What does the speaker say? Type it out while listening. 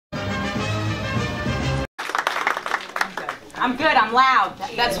I'm good, I'm loud.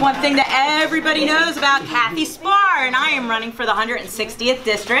 That's one thing that everybody knows about Cathy Spahr, and I am running for the 160th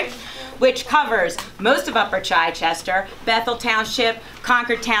district, which covers most of Upper Chichester, Bethel Township,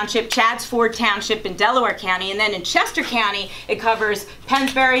 Concord Township, Chadds Ford Township in Delaware County, and then in Chester County, it covers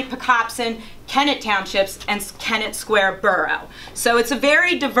Pennsbury, Pecopson, Kennett Townships, and Kennett Square Borough. So it's a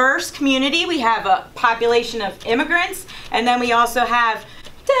very diverse community. We have a population of immigrants, and then we also have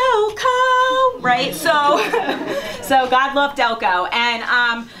Delco, right? So God love Delco.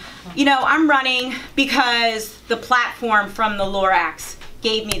 And, you know, I'm running because the platform from the Lorax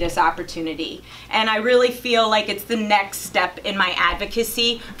gave me this opportunity. And I really feel like it's the next step in my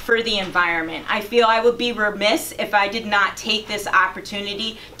advocacy for the environment. I feel I would be remiss if I did not take this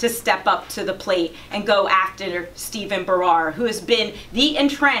opportunity to step up to the plate and go after Stephen Spahr, who has been the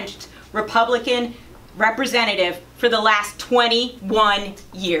entrenched Republican representative for the last 21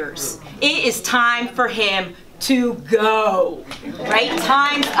 years. It is time for him to go, right?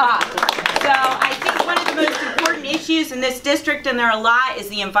 Time's up. So I think one of the most important issues in this district, and there are a lot, is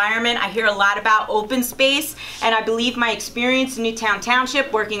the environment. I hear a lot about open space, and I believe my experience in Newtown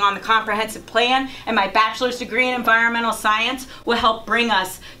Township working on the comprehensive plan and my bachelor's degree in environmental science will help bring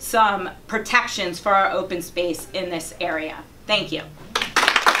us some protections for our open space in this area. Thank you.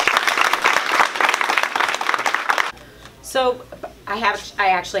 So I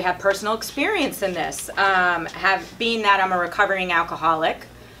actually have personal experience in this, being that I'm a recovering alcoholic,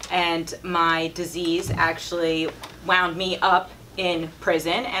 and my disease actually wound me up in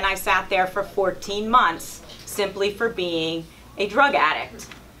prison, and I sat there for 14 months simply for being a drug addict.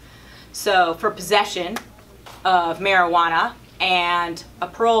 So for possession of marijuana and a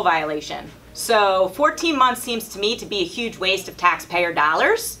parole violation. So 14 months seems to me to be a huge waste of taxpayer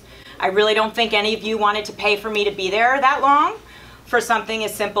dollars. I really don't think any of you wanted to pay for me to be there that long for something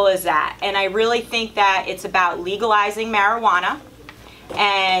as simple as that. And I really think that it's about legalizing marijuana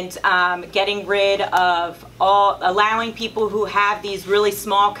and getting rid of allowing people who have these really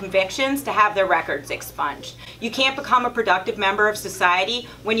small convictions to have their records expunged. You can't become a productive member of society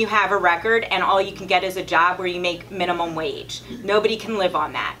when you have a record and all you can get is a job where you make minimum wage. Nobody can live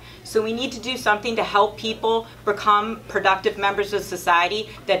on that. So we need to do something to help people become productive members of society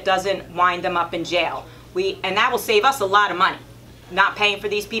that doesn't wind them up in jail. And that will save us a lot of money. Not paying for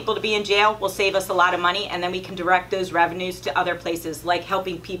these people to be in jail will save us a lot of money, and then we can direct those revenues to other places, like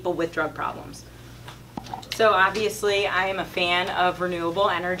helping people with drug problems. So obviously I am a fan of renewable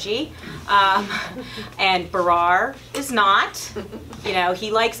energy, and Spahr is not. You know,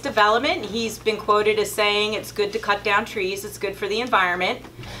 he likes development. He's been quoted as saying it's good to cut down trees, it's good for the environment.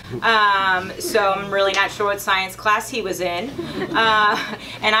 So I'm really not sure what science class he was in.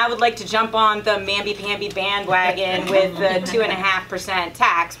 And I would like to jump on the mamby-pamby bandwagon with the 2.5%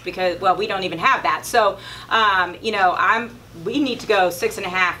 tax because, well, we don't even have that. So, you know, we need to go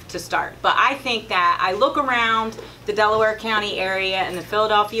 6.5 to start. But I think that I look around the Delaware County area and the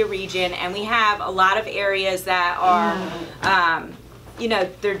Philadelphia region, and we have a lot of areas that are, you know,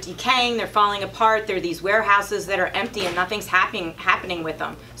 they're decaying, they're falling apart, there are these warehouses that are empty and nothing's happening with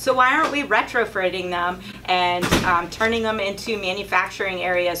them. So why aren't we retrofitting them and turning them into manufacturing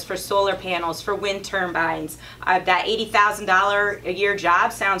areas for solar panels, for wind turbines? That $80,000 a year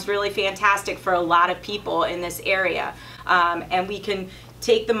job sounds really fantastic for a lot of people in this area. And we can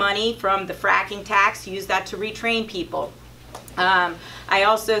take the money from the fracking tax, use that to retrain people. I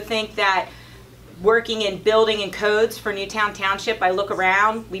also think that working in building and codes for Newtown Township, I look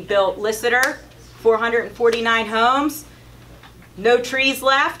around, we built Lister, 449 homes, no trees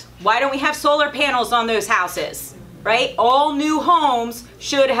left. Why don't we have solar panels on those houses, right? All new homes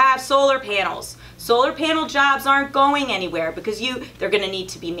should have solar panels. Solar panel jobs aren't going anywhere because they're going to need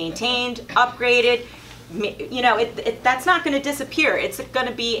to be maintained, upgraded. You know, that's not going to disappear. It's going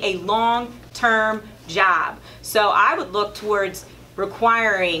to be a long-term job. So I would look towards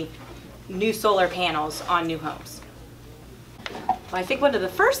requiring new solar panels on new homes. Well, I think one of the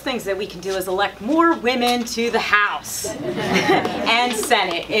first things that we can do is elect more women to the House and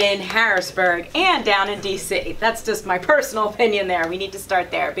Senate in Harrisburg and down in DC. That's just my personal opinion there. We need to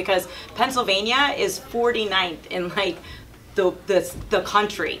start there because Pennsylvania is 49th in like the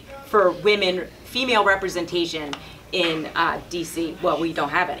country for women, female representation in DC. Well, we don't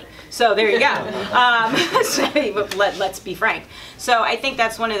have any. So there you go. Let's be frank. So I think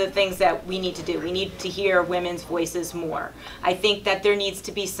that's one of the things that we need to do. We need to hear women's voices more. I think that there needs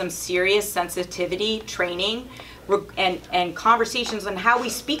to be some serious sensitivity training and conversations on how we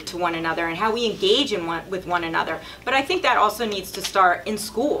speak to one another and how we engage with one another. But I think that also needs to start in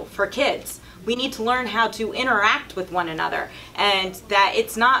school for kids. We need to learn how to interact with one another, and that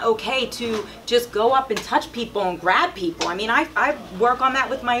it's not okay to just go up and touch people and grab people. I mean, I work on that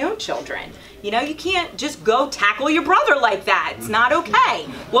with my own children. You know, you can't just go tackle your brother like that. It's not okay.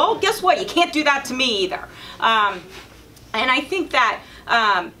 Well, guess what? You can't do that to me either. And I think that,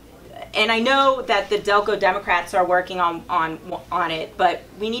 and I know that the Delco Democrats are working on it, but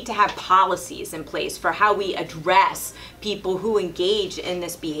we need to have policies in place for how we address people who engage in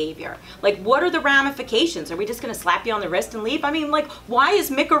this behavior. Like, what are the ramifications? Are we just going to slap you on the wrist and leave? I mean, like, why is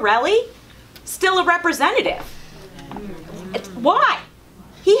Miccarelli still a representative? Why?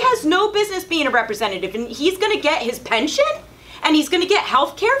 He has no business being a representative, and he's going to get his pension, and he's going to get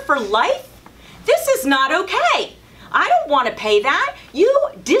health care for life? This is not okay. I don't want to pay that. You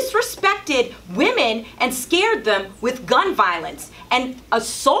disrespected women and scared them with gun violence and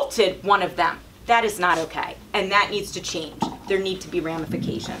assaulted one of them. That is not okay, and that needs to change. There need to be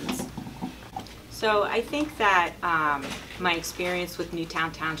ramifications. So I think that my experience with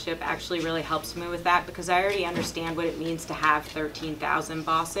Newtown Township actually really helps me with that, because I already understand what it means to have 13,000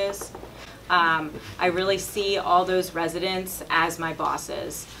 bosses. I really see all those residents as my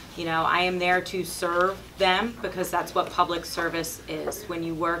bosses. You know, I am there to serve them, because that's what public service is. When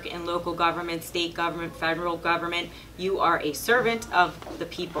you work in local government, state government, federal government, you are a servant of the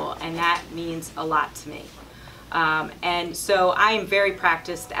people, and that means a lot to me. And so I am very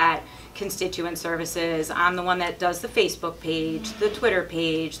practiced at constituent services. I'm the one that does the Facebook page, the Twitter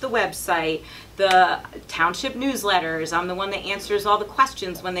page, the website, the township newsletters. I'm the one that answers all the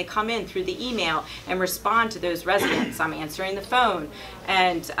questions when they come in through the email and respond to those residents. I'm answering the phone.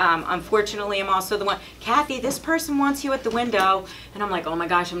 And unfortunately, I'm also the one, Cathy, this person wants you at the window. And I'm like, oh my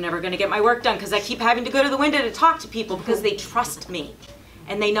gosh, I'm never going to get my work done, because I keep having to go to the window to talk to people because they trust me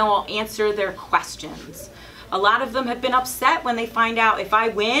and they know I'll answer their questions. A lot of them have been upset when they find out if I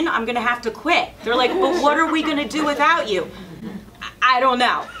win, I'm going to have to quit. They're like, but what are we going to do without you? I don't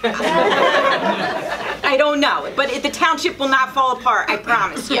know. I don't know. But the township will not fall apart, I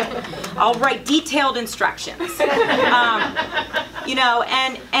promise you. I'll write detailed instructions. You know,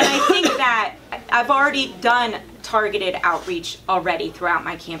 and I think that I've already done targeted outreach already throughout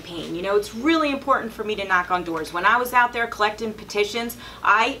my campaign. You know, it's really important for me to knock on doors. When I was out there collecting petitions,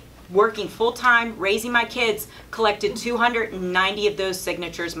 working full-time, raising my kids, collected 290 of those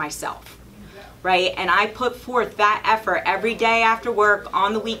signatures myself, right? And I put forth that effort every day after work,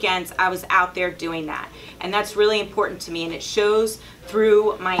 on the weekends. I was out there doing that. And that's really important to me, and it shows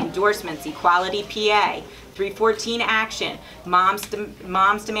through my endorsements: Equality PA, 314 Action, Moms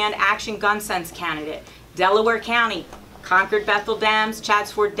Demand Action Gun Sense candidate, Delaware County, Concord Bethel Dems,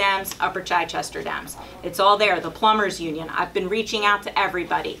 Chatsford Dems, Upper Chichester Dems. It's all there. The Plumbers Union. I've been reaching out to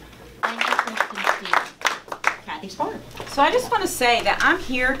everybody. Thank you, Cathy Spahr. So I just want to say that I'm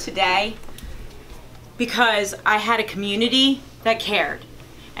here today because I had a community that cared,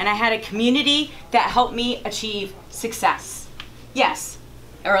 and I had a community that helped me achieve success. Yes,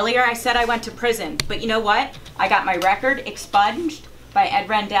 earlier I said I went to prison, but you know what? I got my record expunged by Ed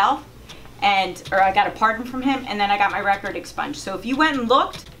Rendell, or I got a pardon from him, and then I got my record expunged. So if you went and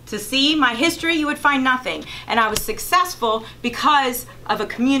looked to see my history, you would find nothing. And I was successful because of a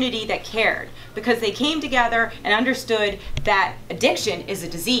community that cared, because they came together and understood that addiction is a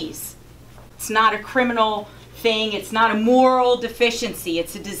disease. It's not a criminal thing. It's not a moral deficiency.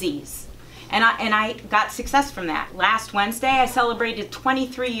 It's a disease. And I got success from that. Last Wednesday, I celebrated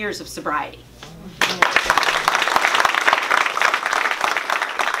 23 years of sobriety.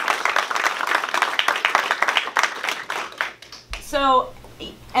 So,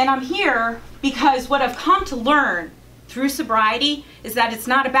 and I'm here because what I've come to learn through sobriety is that it's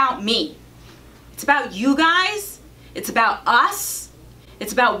not about me. It's about you guys. It's about us.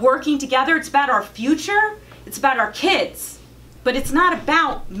 It's about working together. It's about our future. It's about our kids. But it's not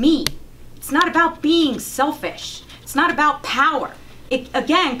about me. It's not about being selfish. It's not about power. It,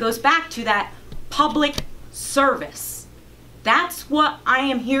 again, goes back to that public service. That's what I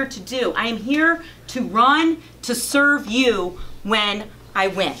am here to do. I am here to run to serve you when I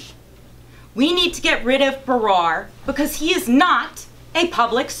win. We need to get rid of Spahr because he is not a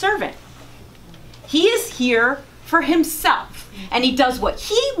public servant. He is here for himself, and he does what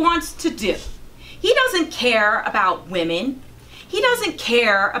he wants to do. He doesn't care about women. He doesn't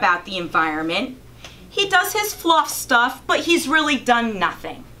care about the environment. He does his fluff stuff, but he's really done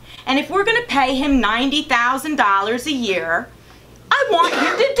nothing. And if we're going to pay him $90,000 a year, I want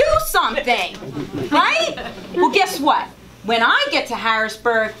him to do something, right? Well, guess what? When I get to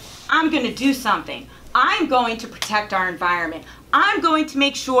Harrisburg, I'm going to do something. I'm going to protect our environment. I'm going to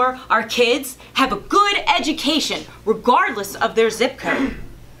make sure our kids have a good education, regardless of their zip code.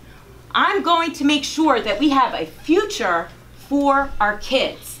 I'm going to make sure that we have a future for our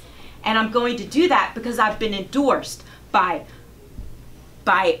kids. And I'm going to do that because I've been endorsed by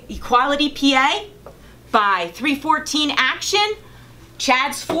Equality PA, by 314 Action,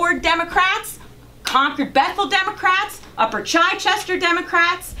 Chadds Ford Democrats, Concord Bethel Democrats, Upper Chichester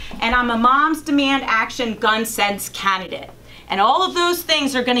Democrats, and I'm a Moms Demand Action Gun Sense candidate. And all of those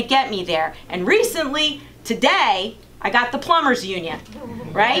things are going to get me there. And recently, today, I got the Plumbers Union,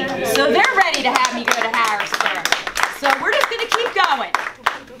 right? So they're ready to have me go to Harrisburg.